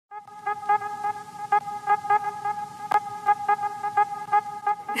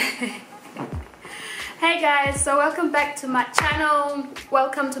Hey guys, so welcome back to my channel.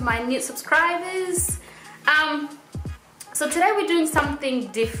 Welcome to my new subscribers. So today we're doing something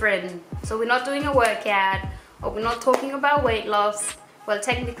different. So we're not doing a workout, or we're not talking about weight loss. Well,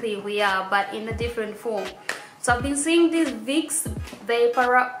 technically we are, but in a different form. So I've been seeing this Vicks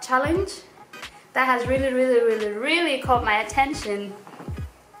Vaporub challenge that has really caught my attention,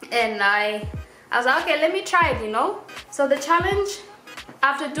 and I was like, okay, let me try it, you know. So the challenge,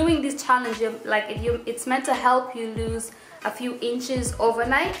 after doing this challenge, it's meant to help you lose a few inches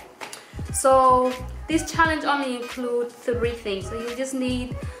overnight. So this challenge only includes 3 things. So you just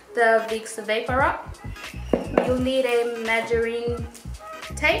need the Vicks Vaporub, you'll need a measuring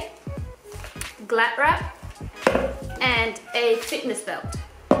tape, glad wrap, and a fitness belt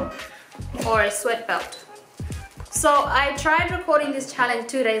or a sweat belt. So I tried recording this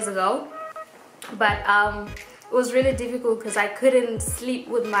challenge 2 days ago, but it was really difficult because I couldn't sleep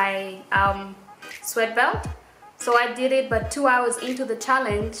with my sweat belt. So I did it, but 2 hours into the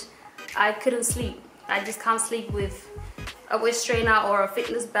challenge I couldn't sleep. I just can't sleep with a waist trainer or a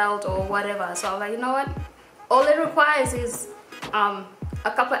fitness belt or whatever. So I was like, you know what, all it requires is a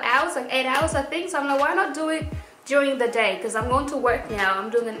couple of hours, like 8 hours I think. So I'm like, why not do it during the day, because I'm going to work now. I'm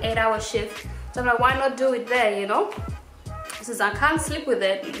doing an 8-hour shift, so I'm like, why not do it there, you know, since I can't sleep with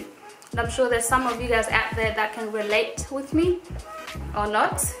it. And I'm sure there's some of you guys out there that can relate with me or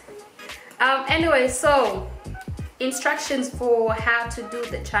not. Anyway, so instructions for how to do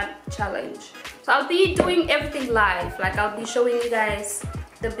the challenge. So I'll be doing everything live. Like, I'll be showing you guys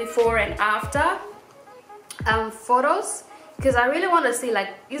the before and after photos, because I really want to see, like,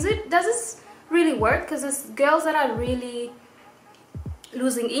 does this really work? Because there's girls that are really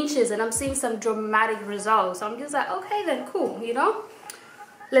losing inches and I'm seeing some dramatic results. So I'm just like, okay then, cool, you know,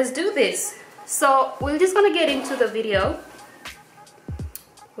 let's do this. So we're just gonna get into the video.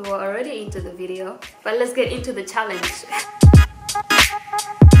 We were already into the video, but let's get into the challenge.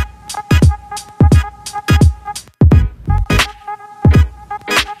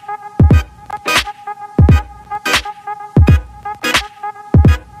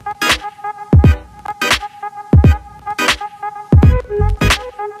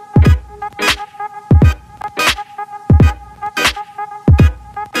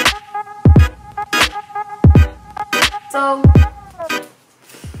 So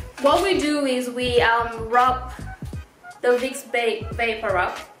what we do is we rub the Vicks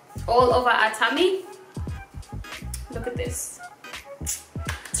Vaporub all over our tummy. Look at this,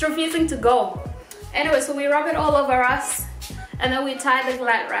 it's refusing to go. Anyway, so we rub it all over us, and then we tie the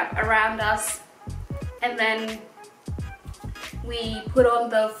glad wrap around us, and then we put on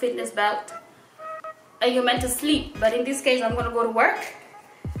the fitness belt, and you're meant to sleep, but in this case I'm gonna go to work.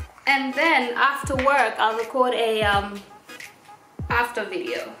 And then after work I'll record a after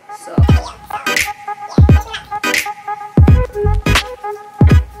video. So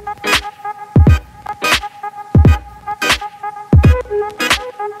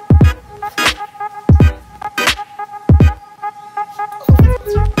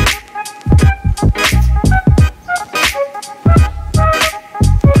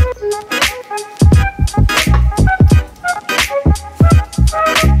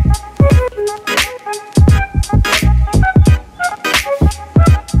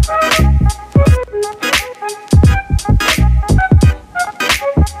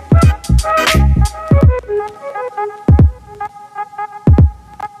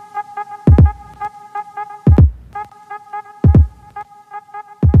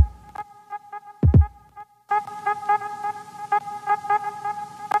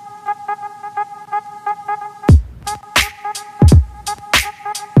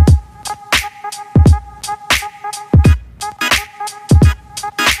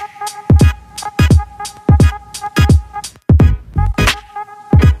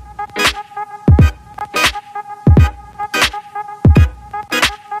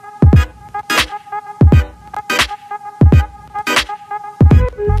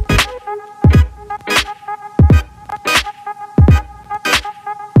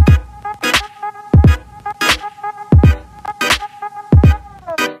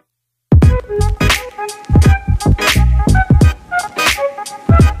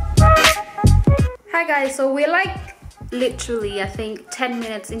so we're like literally, I think, 10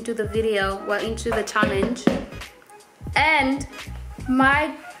 minutes into the video, well, into the challenge, and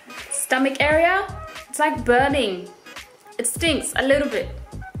my stomach area, it's like burning. It stinks a little bit.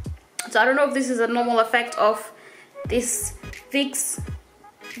 So I don't know if this is a normal effect of this Vicks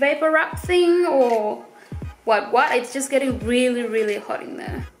Vaporub thing or what. It's just getting really hot in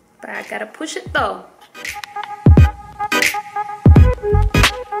there, but I gotta push it though.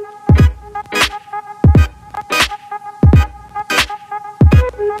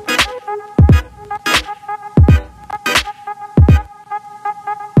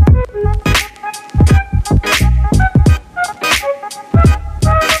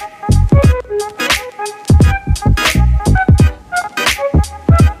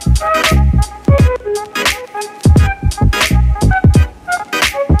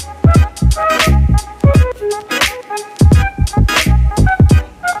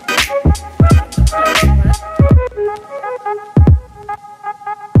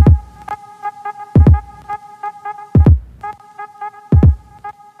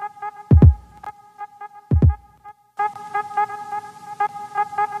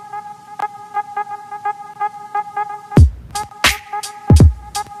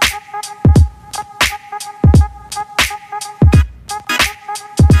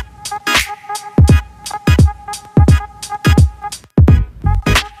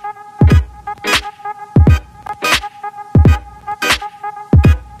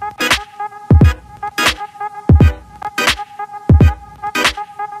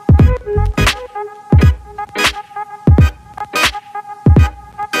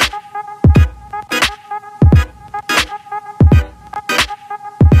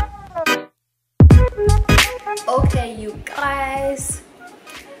 Okay, you guys,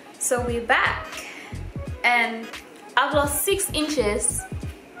 so we're back and I've lost 6 inches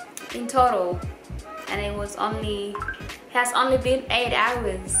in total, and it has only been 8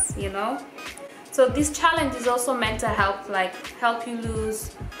 hours, you know. So this challenge is also meant to help you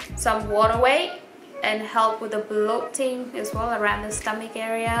lose some water weight and help with the bloating as well around the stomach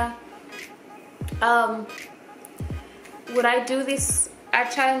area. Would I do this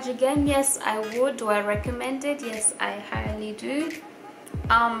challenge again? Yes, I would. Do I recommend it? Yes, I highly do.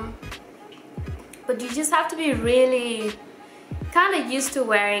 But you just have to be really kind of used to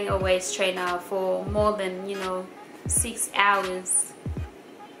wearing a waist trainer for more than, you know, 6 hours.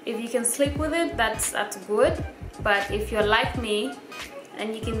 If you can sleep with it, that's good. But if you're like me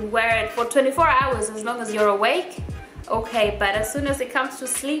and you can wear it for 24 hours as long as you're awake, okay. But as soon as it comes to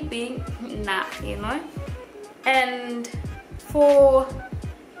sleeping, nah, you know. And for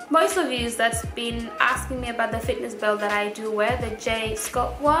most of you that's been asking me about the fitness belt that I do wear, the J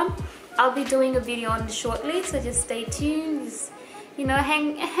Scott one, I'll be doing a video on it shortly, so just stay tuned. Just, you know,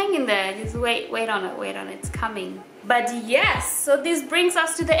 hang in there. Just wait on it, it's coming. But yes, so this brings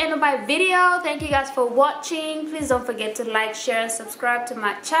us to the end of my video. Thank you guys for watching. Please don't forget to like, share, and subscribe to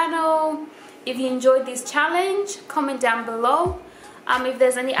my channel. If you enjoyed this challenge, comment down below. If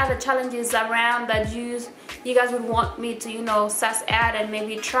there's any other challenges around that you guys would want me to, you know, suss out and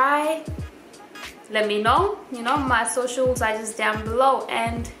maybe try, let me know. You know, my socials are just down below.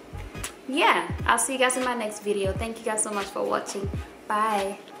 And yeah, I'll see you guys in my next video. Thank you guys so much for watching.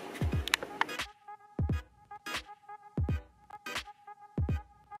 Bye.